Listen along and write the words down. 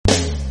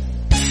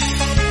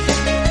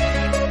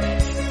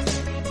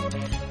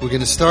We're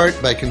going to start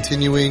by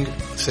continuing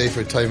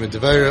Sefer Torah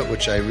Devorah,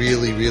 which I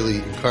really, really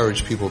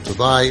encourage people to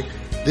buy.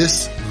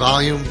 This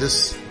volume,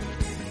 this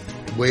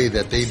way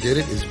that they did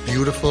it is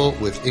beautiful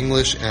with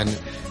English and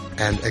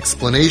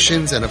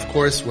explanations. And of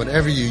course,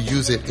 whenever you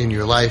use it in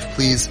your life,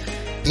 please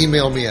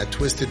email me at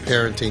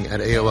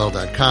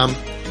twistedparenting@aol.com.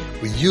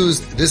 We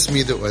used this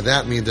Middah or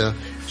that Middah,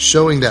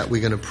 showing that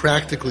we're going to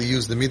practically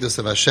use the Middas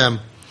of Hashem.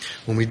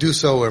 When we do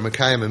so, we're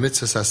Mekayim a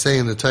mitzvah saseh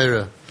in the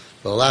Torah,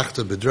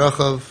 v'alachta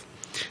b'drachav,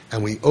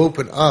 and we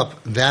open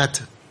up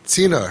that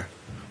tzinar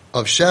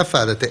of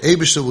shefa, that the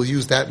Eibusha will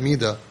use that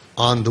Middah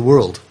on the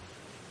world.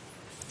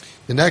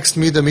 The next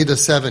Middah, Middah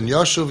 7,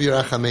 Yashuv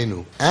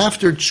Yerachamenu.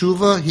 After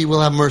tshuva, he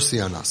will have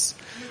mercy on us.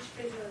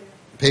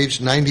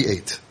 Page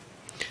 98.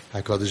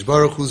 HaKadosh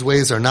Baruch Hu's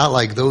ways are not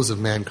like those of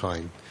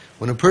mankind.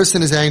 When a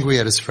person is angry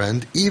at his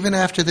friend, even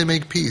after they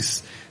make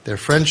peace, their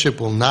friendship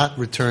will not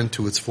return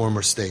to its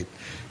former state.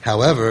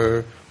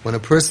 However, when a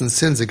person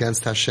sins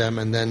against Hashem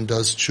and then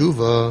does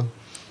tshuva,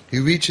 he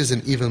reaches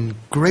an even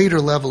greater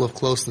level of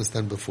closeness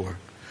than before.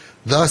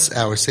 Thus,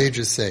 our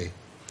sages say,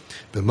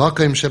 in a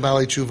place where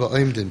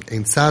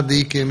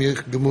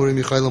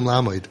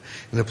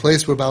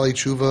Balei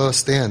Tshuva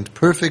stand,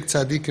 perfect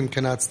tzaddikim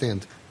cannot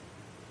stand.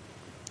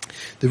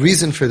 The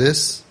reason for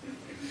this,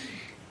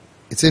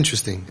 it's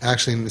interesting.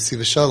 Actually, in the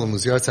Siva Shalom,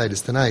 whose yahrzeit is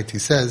tonight, he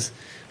says,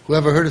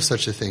 whoever heard of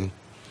such a thing?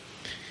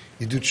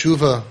 You do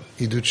tshuva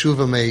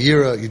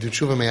me'ira, you do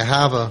tshuva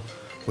me'ahava.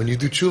 When you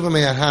do tshuva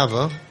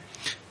me'ahava,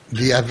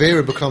 the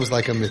Avera becomes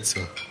like a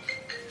mitzvah.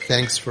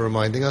 Thanks for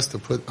reminding us to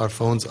put our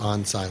phones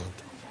on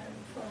silent.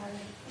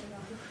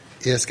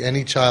 Ask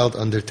any child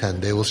under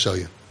 10. They will show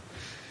you.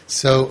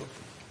 So,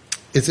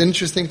 it's an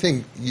interesting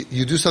thing.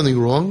 You do something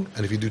wrong,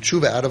 and if you do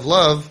tshuva out of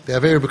love, the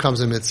Avera becomes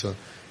a mitzvah.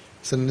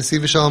 So the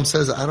Nesiv Shalom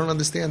says, I don't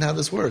understand how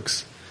this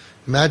works.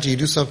 Imagine you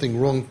do something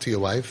wrong to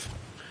your wife,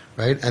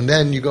 right? And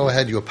then you go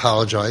ahead, you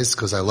apologize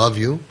because I love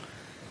you.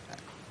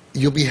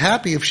 You'll be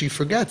happy if she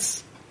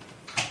forgets,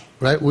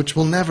 right? Which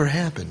will never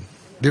happen.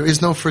 There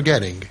is no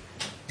forgetting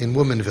in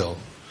Womanville.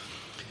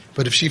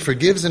 But if she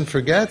forgives and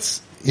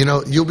forgets,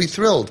 you'll be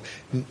thrilled.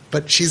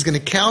 But she's going to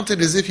count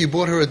it as if you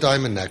bought her a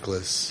diamond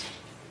necklace.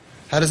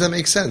 How does that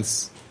make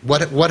sense?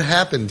 What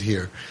happened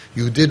here?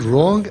 You did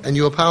wrong and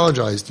you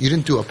apologized. You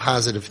didn't do a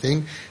positive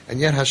thing. And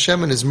yet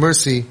Hashem in His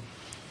mercy,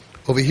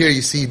 over here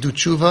you see you do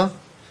tshuva,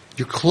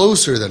 you're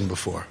closer than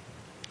before.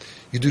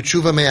 You do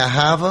tshuva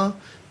me'ahava,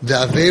 the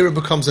Avera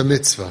becomes a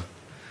mitzvah.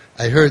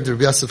 I heard the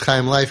Rabbi Yosef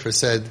Chaim Leifer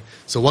said,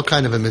 so what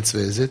kind of a mitzvah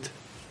is it?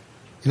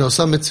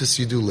 Some mitzvahs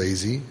you do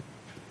lazy,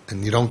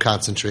 and you don't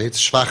concentrate,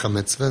 shvacha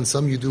mitzvah, and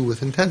some you do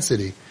with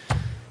intensity.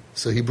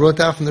 So he brought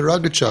that from the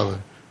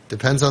Rogatchover.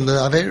 Depends on the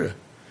Avera.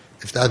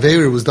 If the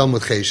Avera was done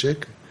with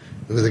cheshik,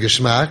 with a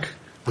geshmak,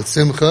 with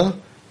simcha,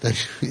 then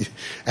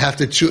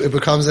after it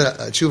becomes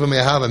a tshuva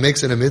me'ahava,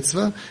 makes it a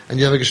mitzvah, and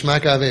you have a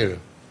geshmak Avera.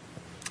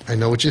 I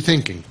know what you're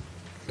thinking.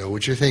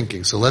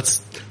 So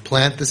let's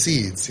plant the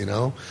seeds,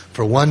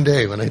 for one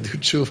day when I do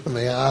tshuva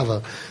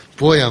me'ahava.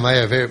 Boy,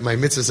 my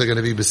mitzvahs are going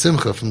to be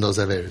besimcha from those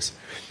Averas.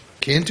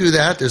 Can't do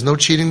that. There's no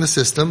cheating the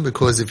system,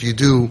 because if you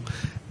do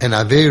an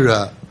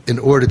Avera in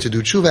order to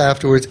do tshuva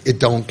afterwards, it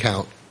don't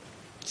count.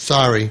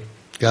 Sorry.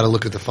 Got to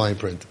look at the fine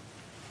print.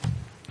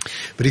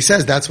 But he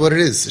says that's what it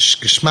is.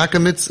 Geshmak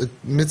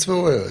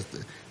mitzvah,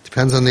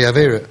 depends on the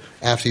Avera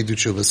after you do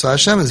tshuva. So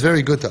Hashem is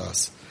very good to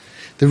us.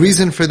 The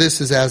reason for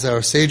this is, as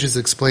our sages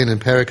explain in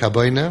Perek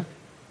Haboina,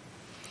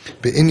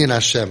 Be'inyan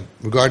Hashem,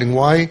 regarding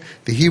why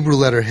the Hebrew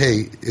letter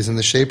Hey is in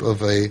the shape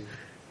of a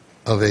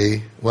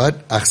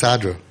what?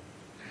 Achsadra.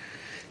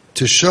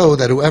 To show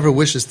that whoever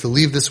wishes to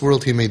leave this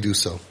world, he may do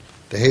so.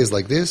 The Hey is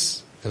like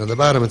this, and on the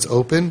bottom it's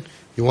open.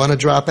 You want to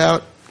drop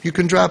out? You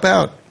can drop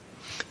out.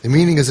 The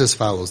meaning is as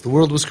follows. The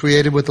world was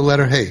created with the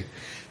letter Hey.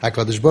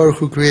 HaKadosh Baruch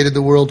Hu created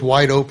the world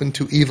wide open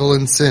to evil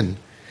and sin.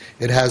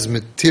 It has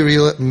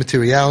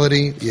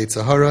materiality,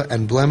 Yetzer Hara,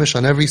 and blemish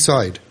on every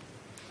side,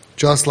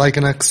 just like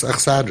an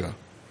Achsadra.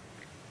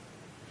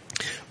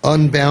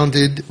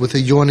 Unbounded with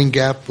a yawning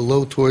gap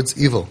below towards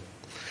evil.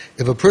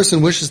 If a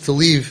person wishes to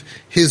leave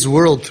his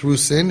world through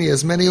sin, he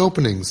has many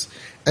openings.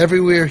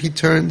 Everywhere he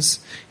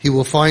turns, he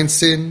will find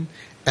sin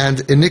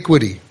and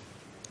iniquity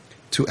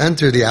to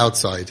enter the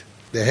outside.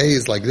 The hay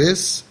is like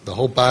this, the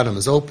whole bottom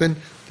is open,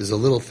 there's a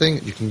little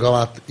thing, you can go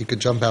out, you could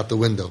jump out the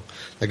window.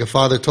 Like a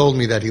father told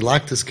me that he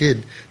locked his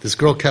kid, this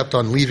girl kept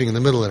on leaving in the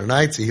middle of the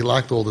night, so he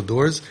locked all the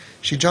doors.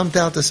 She jumped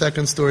out the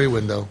second story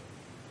window.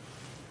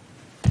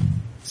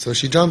 So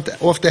she jumped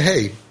off the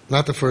hay,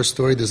 not the first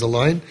story, there's a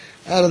line,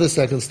 out of the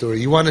second story.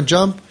 You want to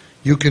jump?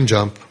 You can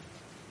jump.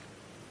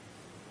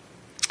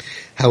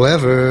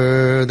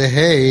 However, the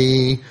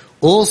hay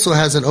also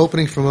has an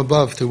opening from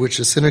above through which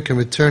a sinner can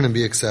return and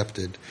be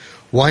accepted.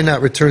 Why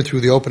not return through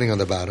the opening on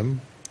the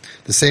bottom?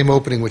 The same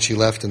opening which he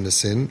left in the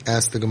sin,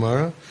 asked the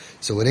Gemara.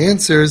 So it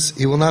answers,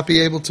 he will not be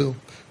able to.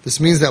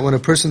 This means that when a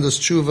person does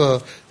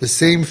tshuva, the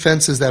same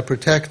fences that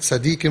protect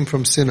tzaddikim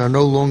from sin are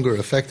no longer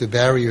effective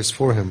barriers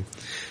for him.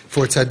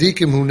 For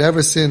tzaddikim who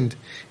never sinned,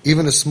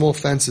 even a small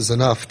fence is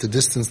enough to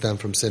distance them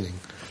from sinning.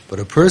 But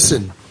a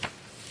person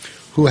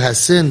who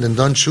has sinned and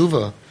done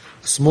tshuva,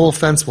 a small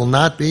fence will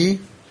not be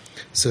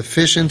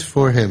sufficient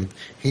for him.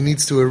 He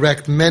needs to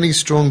erect many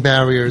strong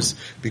barriers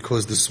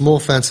because the small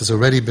fence has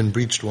already been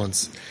breached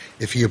once.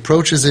 If he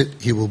approaches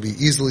it, he will be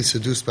easily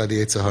seduced by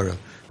the Yetzer Hara.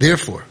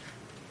 Therefore,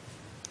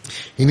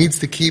 he needs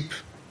to keep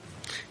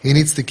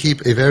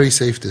a very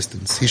safe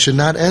distance. He should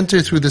not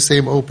enter through the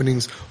same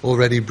openings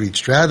already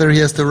breached. Rather, he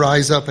has to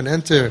rise up and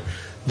enter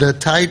the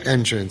tight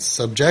entrance,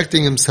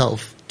 subjecting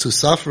himself to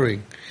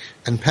suffering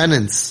and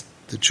penance,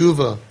 to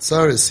tshuva,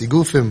 tzaras,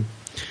 sigufim,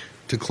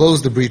 to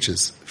close the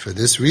breaches. For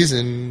this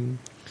reason,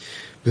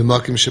 in the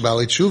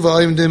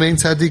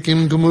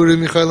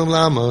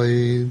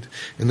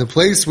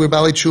place where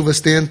Bali Tshuva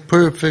stand,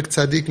 perfect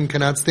tzaddikim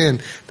cannot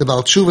stand. The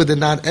Bal Tshuva did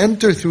not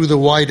enter through the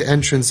wide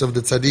entrance of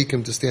the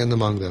tzaddikim to stand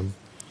among them.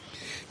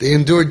 They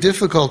endured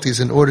difficulties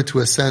in order to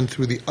ascend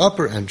through the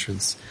upper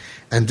entrance,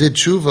 and did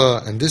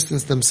tshuva and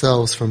distanced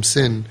themselves from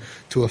sin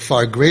to a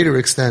far greater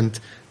extent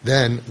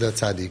than the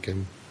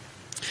tzaddikim.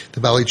 The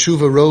Bali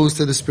Tshuva rose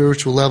to the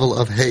spiritual level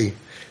of Hey,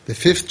 the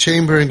fifth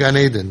chamber in Gan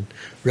Eden,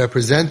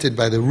 represented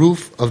by the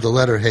roof of the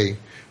letter Hey,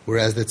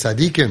 whereas the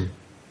tzaddikim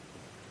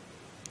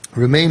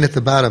remain at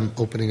the bottom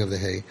opening of the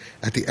Hey,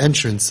 at the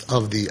entrance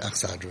of the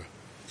Achsadra.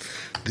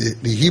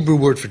 The Hebrew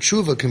word for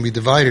tshuva can be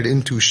divided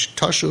into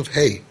tashuv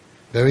Hey.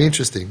 Very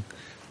interesting.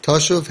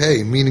 Tashuv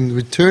Hey, meaning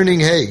returning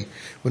Hey.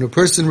 When a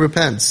person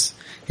repents,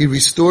 he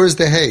restores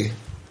the Hey,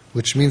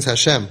 which means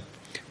Hashem,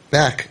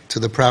 back to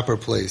the proper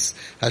place.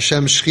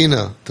 Hashem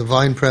Shechina,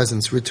 divine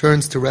presence,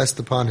 returns to rest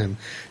upon him.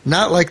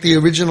 Not like the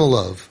original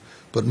love,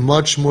 but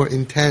much more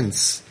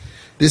intense.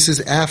 This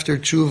is after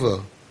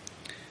tshuva.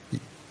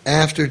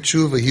 After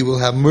tshuva, he will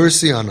have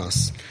mercy on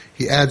us.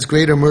 He adds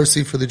greater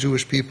mercy for the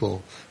Jewish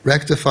people,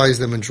 rectifies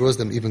them and draws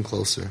them even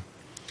closer.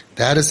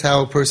 That is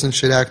how a person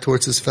should act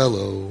towards his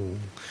fellow.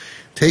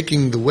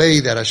 Taking the way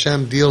that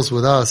Hashem deals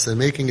with us and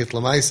making it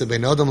l'maisa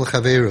bein adam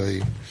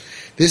l'chaveroi.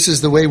 This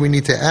is the way we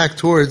need to act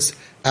towards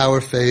our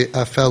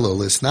fellow.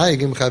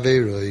 L'snaigim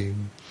chaveroi.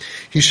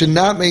 He should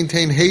not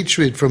maintain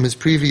hatred from his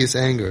previous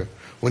anger.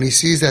 When he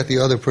sees that the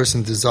other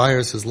person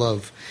desires his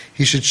love,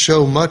 he should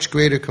show much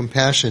greater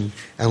compassion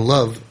and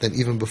love than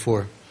even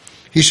before.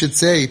 He should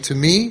say, to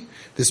me,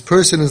 this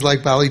person is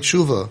like Bali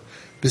Tshuva,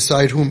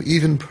 beside whom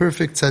even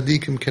perfect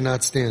tzaddikim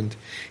cannot stand.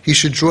 He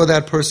should draw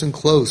that person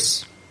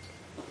close,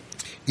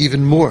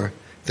 even more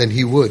than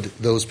he would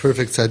those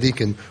perfect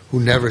tzaddikim who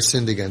never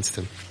sinned against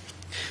him.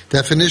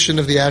 Definition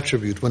of the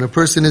attribute. When a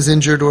person is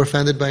injured or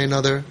offended by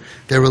another,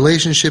 their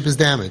relationship is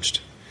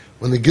damaged.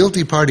 When the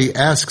guilty party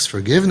asks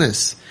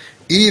forgiveness,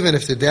 even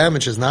if the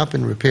damage has not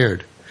been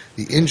repaired,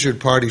 the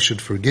injured party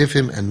should forgive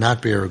him and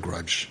not bear a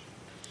grudge.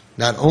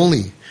 Not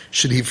only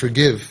should he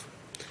forgive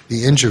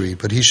the injury,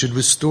 but he should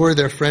restore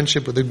their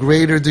friendship with a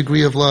greater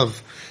degree of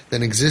love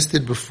than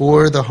existed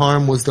before the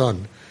harm was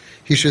done.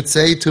 He should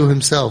say to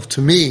himself,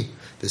 to me,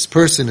 this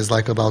person is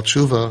like a Bal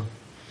Tshuva,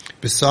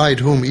 beside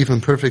whom even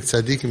perfect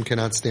tzaddikim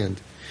cannot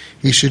stand.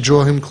 He should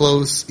draw him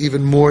close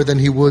even more than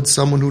he would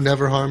someone who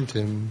never harmed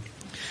him.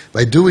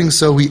 By doing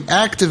so, he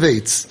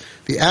activates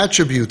the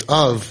attribute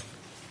of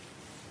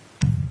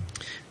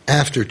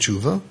after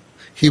tshuva.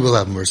 He will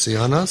have mercy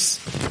on us,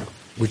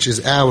 which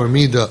is our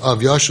Middah of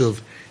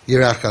Yashuv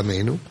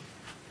Yirachamenu.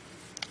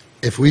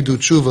 If we do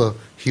tshuva,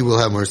 he will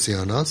have mercy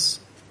on us.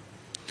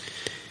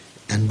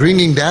 And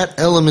bringing that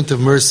element of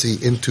mercy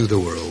into the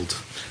world.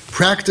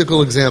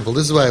 Practical example.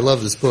 This is why I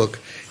love this book.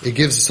 It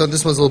gives,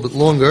 this one's a little bit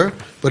longer,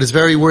 but it's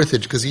very worth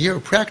it, because you hear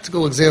a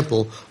practical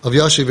example of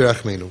Yashuv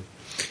Yirachmenu.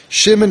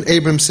 Shimon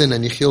Abramson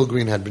and Yechiel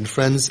Green had been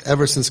friends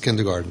ever since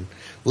kindergarten.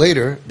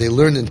 Later, they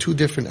learned in two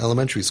different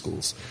elementary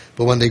schools.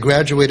 But when they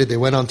graduated, they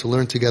went on to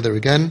learn together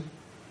again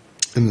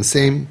in the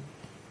same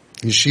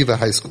yeshiva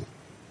high school.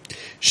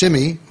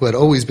 Shimi, who had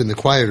always been the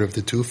quieter of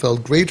the two,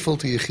 felt grateful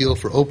to Yechiel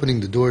for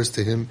opening the doors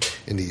to him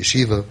in the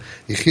yeshiva.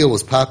 Yechiel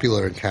was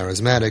popular and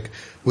charismatic,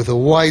 with a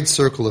wide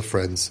circle of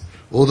friends.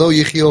 Although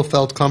Yechiel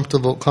felt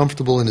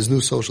comfortable in his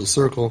new social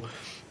circle,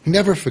 he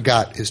never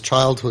forgot his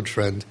childhood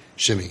friend,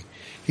 Shimi.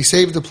 He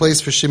saved a place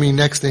for Shimi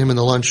next to him in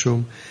the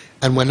lunchroom,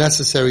 and when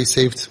necessary,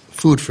 saved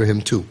food for him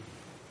too.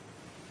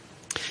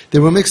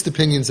 There were mixed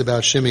opinions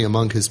about Shimi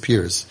among his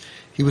peers.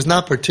 He was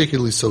not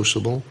particularly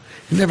sociable.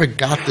 He never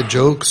got the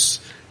jokes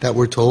that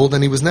were told,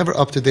 and he was never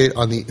up to date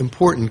on the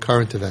important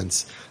current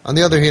events. On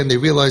the other hand, they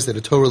realized that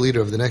a Torah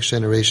leader of the next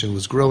generation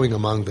was growing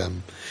among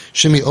them.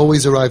 Shimi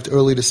always arrived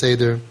early to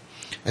Seder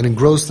and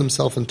engrossed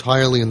himself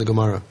entirely in the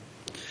Gemara.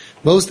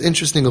 Most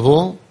interesting of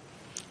all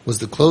was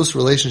the close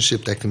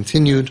relationship that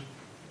continued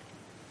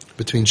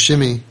between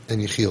Shimi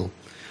and Yechiel.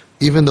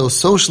 Even though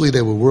socially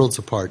they were worlds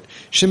apart,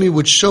 Shimi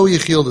would show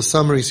Yechiel the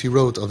summaries he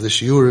wrote of the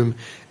Shiurim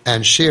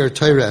and share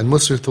Torah and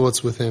Musar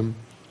thoughts with him.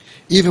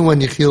 Even when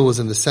Yechiel was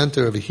in the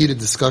center of a heated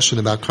discussion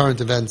about current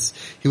events,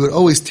 he would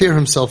always tear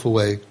himself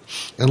away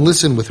and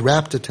listen with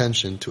rapt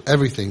attention to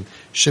everything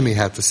Shimi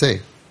had to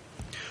say.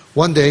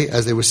 One day,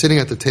 as they were sitting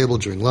at the table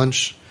during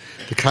lunch,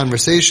 the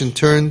conversation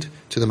turned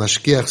to the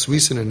Mashgiach's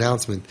recent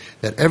announcement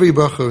that every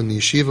bracha in the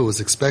yeshiva was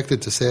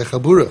expected to say a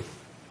chabura.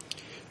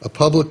 a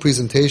public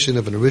presentation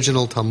of an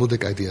original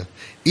Talmudic idea.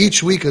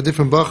 Each week a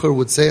different Bachur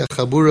would say a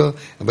Chabura,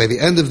 and by the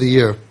end of the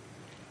year,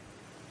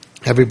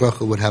 every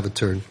Bachur would have a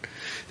turn.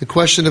 The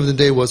question of the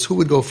day was, who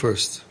would go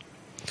first?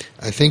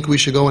 I think we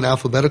should go in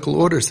alphabetical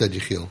order, said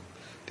Yechiel.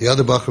 The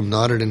other Bachur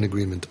nodded in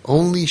agreement.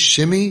 Only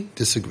Shimi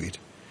disagreed.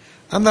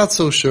 I'm not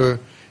so sure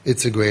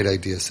it's a great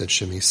idea, said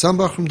Shimi. Some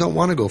Bachrim don't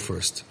want to go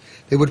first.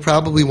 They would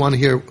probably want to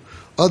hear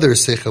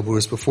others say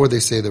Chaburas before they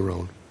say their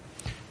own.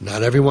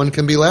 Not everyone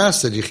can be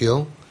last, said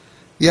Yechiel.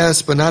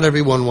 Yes, but not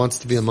everyone wants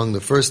to be among the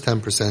first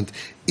 10%,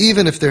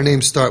 even if their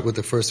names start with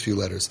the first few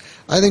letters.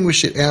 I think we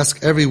should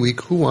ask every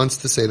week who wants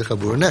to say the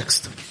Chabura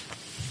next.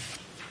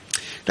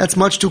 That's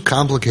much too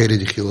complicated,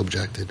 Yechiel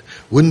objected.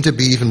 Wouldn't it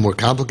be even more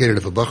complicated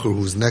if a Bachur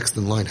who's next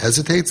in line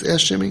hesitates,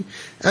 asked Shimi?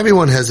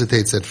 Everyone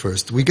hesitates at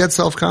first. We get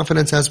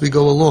self-confidence as we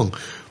go along.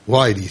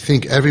 Why, do you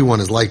think everyone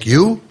is like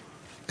you?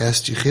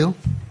 Asked Yechiel.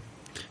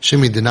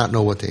 Shimi did not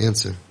know what to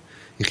answer.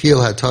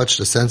 Yechiel had touched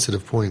a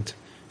sensitive point.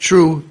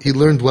 True, he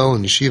learned well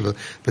in yeshiva,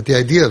 but the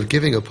idea of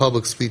giving a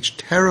public speech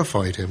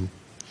terrified him.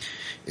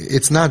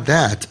 It's not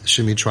that,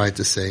 Shimi tried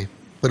to say,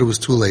 but it was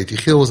too late.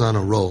 Yechiel was on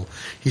a roll.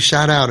 He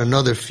shot out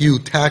another few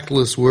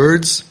tactless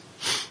words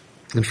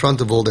in front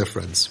of all their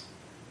friends.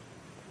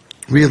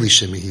 Really,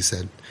 Shimi, he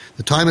said,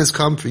 the time has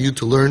come for you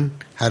to learn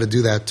how to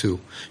do that too.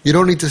 You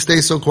don't need to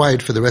stay so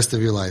quiet for the rest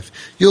of your life.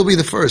 You'll be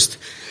the first.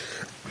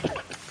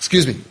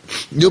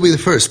 You'll be the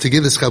first to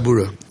give this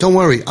Chabura. Don't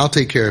worry, I'll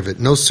take care of it.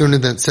 No sooner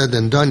said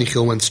than done,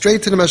 Yechiel went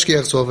straight to the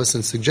Mashgiach's office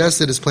and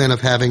suggested his plan of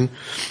having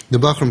the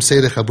Bachrim say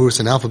the Chaburas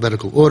in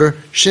alphabetical order.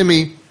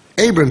 Shimi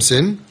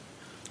Abramson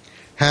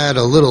had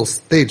a little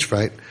stage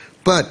fright,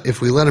 but if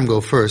we let him go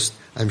first,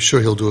 I'm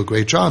sure he'll do a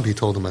great job, he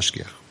told the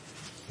Mashgiach.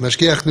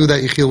 Mashgiach knew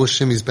that Yechiel was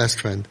Shimi's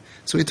best friend,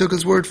 so he took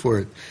his word for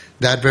it.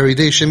 That very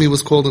day, Shimi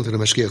was called into the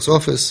Mashgiach's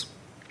office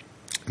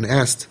and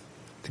asked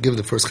to give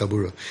the first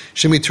Chabura.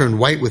 Shimi turned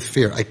white with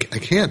fear. I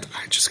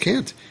just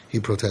can't,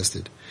 he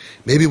protested.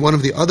 Maybe one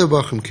of the other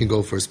Bachrim can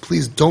go first.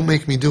 Please don't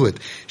make me do it.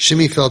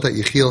 Shimi felt that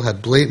Yechiel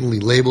had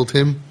blatantly labeled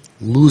him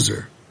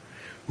loser.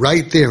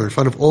 Right there, in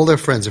front of all their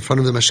friends, in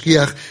front of the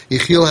Mashgiach,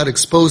 Yechiel had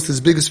exposed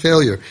his biggest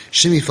failure.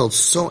 Shimi felt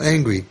so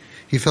angry,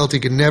 he felt he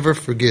could never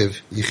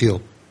forgive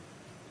Yechiel.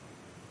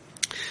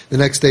 The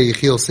next day,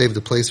 Yechiel saved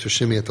a place for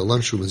Shimi at the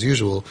lunchroom as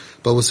usual,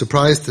 but was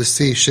surprised to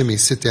see Shimi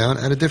sit down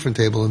at a different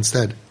table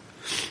instead.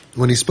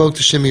 When he spoke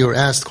to Shimi or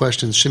asked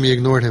questions, Shimi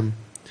ignored him,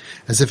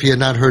 as if he had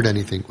not heard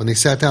anything. When they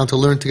sat down to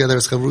learn together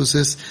as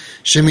Chavrusis,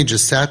 Shimi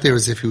just sat there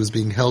as if he was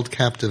being held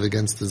captive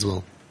against his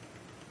will.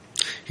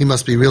 He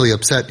must be really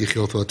upset,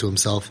 Yechiel thought to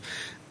himself.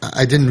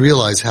 I didn't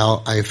realize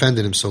how I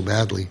offended him so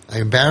badly. I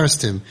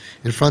embarrassed him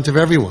in front of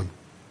everyone.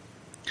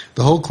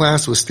 The whole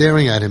class was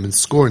staring at him in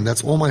scorn.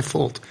 That's all my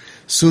fault.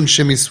 Soon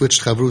Shimi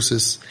switched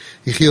Chavrusis.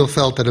 Yechiel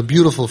felt that a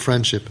beautiful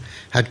friendship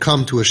had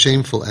come to a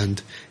shameful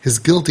end. His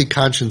guilty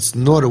conscience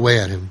gnawed away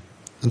at him,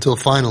 until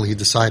finally he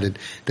decided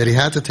that he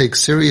had to take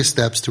serious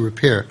steps to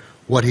repair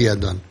what he had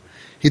done.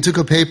 He took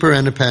a paper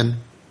and a pen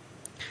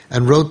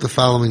and wrote the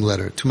following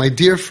letter. To my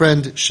dear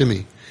friend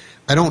Shimi,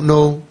 I don't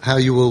know how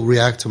you will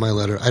react to my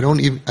letter. I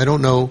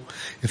don't know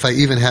if I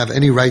even have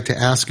any right to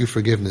ask you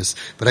forgiveness,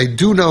 but I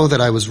do know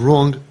that I was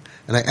wrong,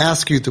 and I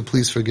ask you to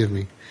please forgive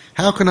me.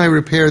 How can I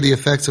repair the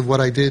effects of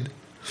what I did?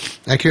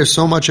 I care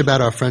so much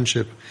about our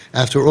friendship.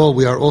 After all,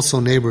 we are also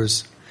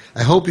neighbors.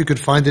 I hope you could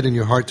find it in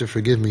your heart to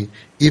forgive me,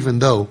 even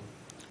though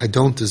I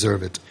don't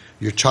deserve it.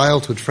 Your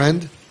childhood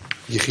friend,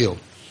 Yechiel.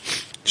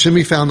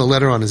 Shimi found the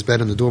letter on his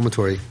bed in the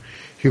dormitory.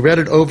 He read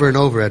it over and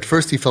over. At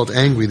first he felt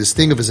angry. The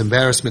sting of his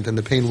embarrassment and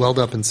the pain welled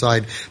up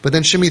inside. But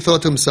then Shimi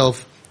thought to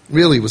himself,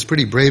 really, it was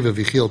pretty brave of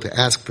Yechiel to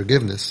ask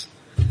forgiveness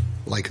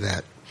like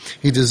that.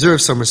 He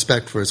deserves some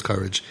respect for his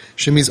courage.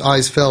 Shimi's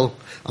eyes fell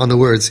on the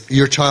words,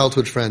 your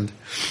childhood friend.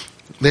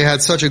 They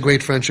had such a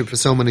great friendship for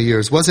so many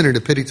years. Wasn't it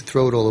a pity to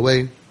throw it all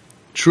away?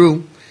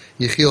 True,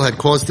 Yechiel had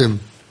caused him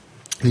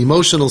an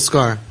emotional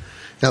scar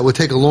that would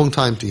take a long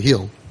time to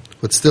heal,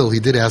 but still he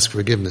did ask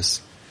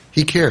forgiveness.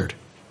 He cared.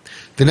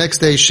 The next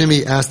day,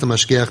 Shimi asked the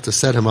Mashgiach to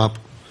set him up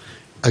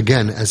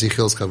again as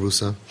Yechiel's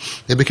Chavrusa.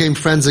 They became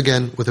friends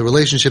again with a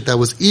relationship that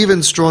was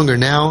even stronger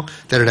now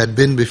than it had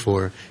been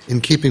before,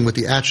 in keeping with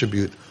the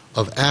attribute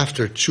of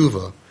after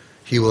tshuva,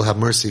 he will have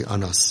mercy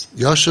on us.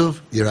 Yashuv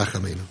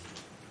Yirachamenu.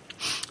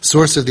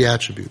 Source of the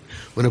attribute.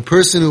 When a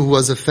person who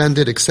was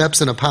offended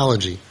accepts an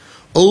apology,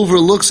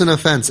 overlooks an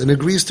offense, and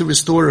agrees to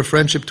restore a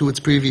friendship to its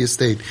previous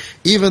state,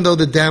 even though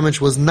the damage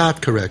was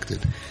not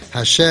corrected,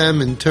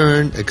 Hashem in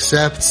turn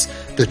accepts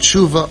the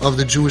tshuva of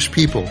the Jewish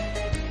people.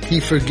 He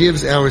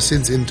forgives our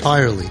sins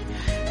entirely,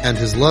 and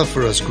His love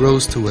for us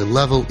grows to a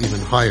level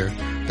even higher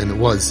than it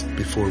was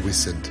before we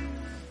sinned.